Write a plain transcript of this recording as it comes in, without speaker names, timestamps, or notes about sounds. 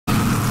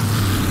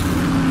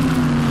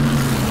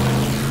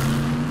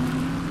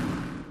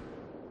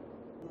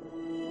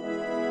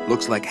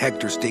Looks like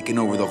Hector's taken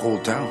over the whole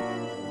town.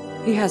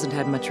 He hasn't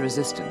had much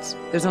resistance.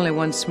 There's only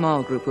one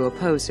small group who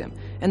oppose him,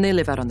 and they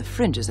live out on the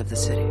fringes of the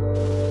city.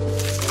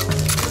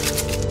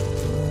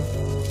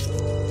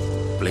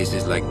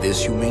 Places like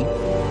this, you mean?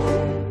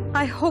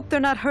 I hope they're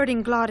not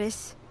hurting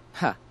Glottis.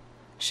 Ha.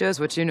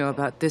 Shows what you know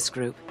about this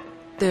group.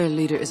 Their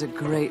leader is a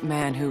great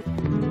man who...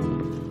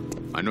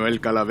 Manuel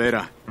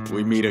Calavera,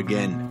 we meet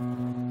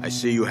again. I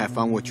see you have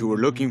found what you were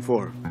looking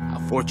for. How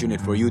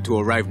fortunate for you to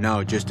arrive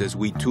now, just as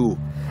we too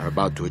are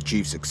about to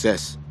achieve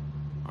success.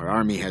 Our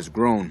army has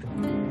grown,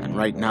 and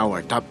right now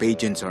our top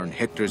agents are in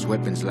Hector's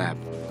weapons lab,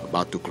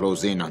 about to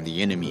close in on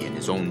the enemy in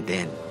his own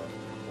den.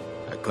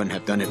 I couldn't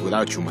have done it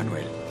without you,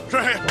 Manuel.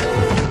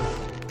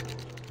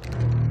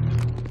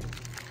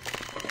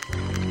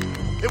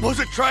 It was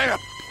a trap!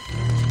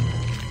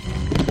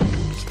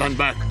 Stand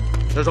back.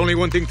 There's only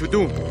one thing to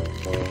do.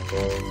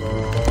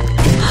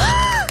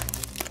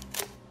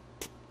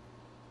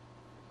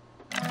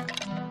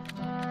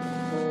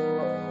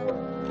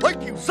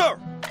 Thank you, sir!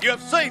 You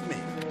have saved me!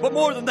 But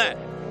more than that,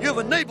 you have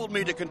enabled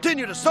me to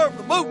continue to serve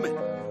the movement!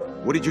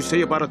 What did you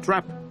say about a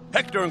trap?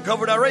 Hector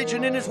uncovered our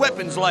agent in his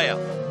weapons lab.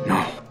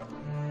 No.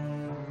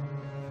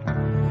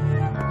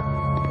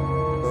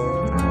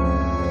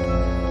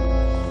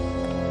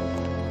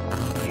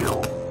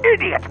 You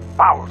idiot,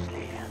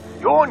 Bowsley!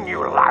 Your new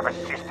lab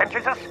assistant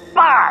is a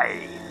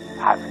spy!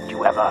 Haven't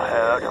you ever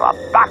heard of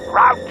a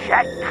background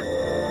check?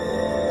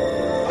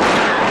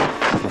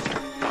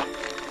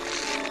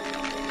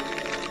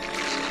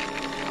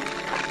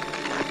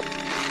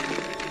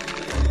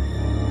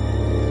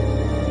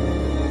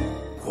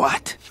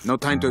 What? No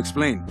time to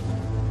explain.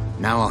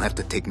 Now I'll have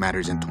to take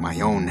matters into my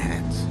own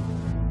hands.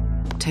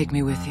 Take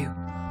me with you.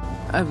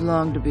 I've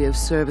longed to be of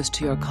service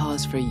to your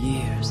cause for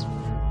years.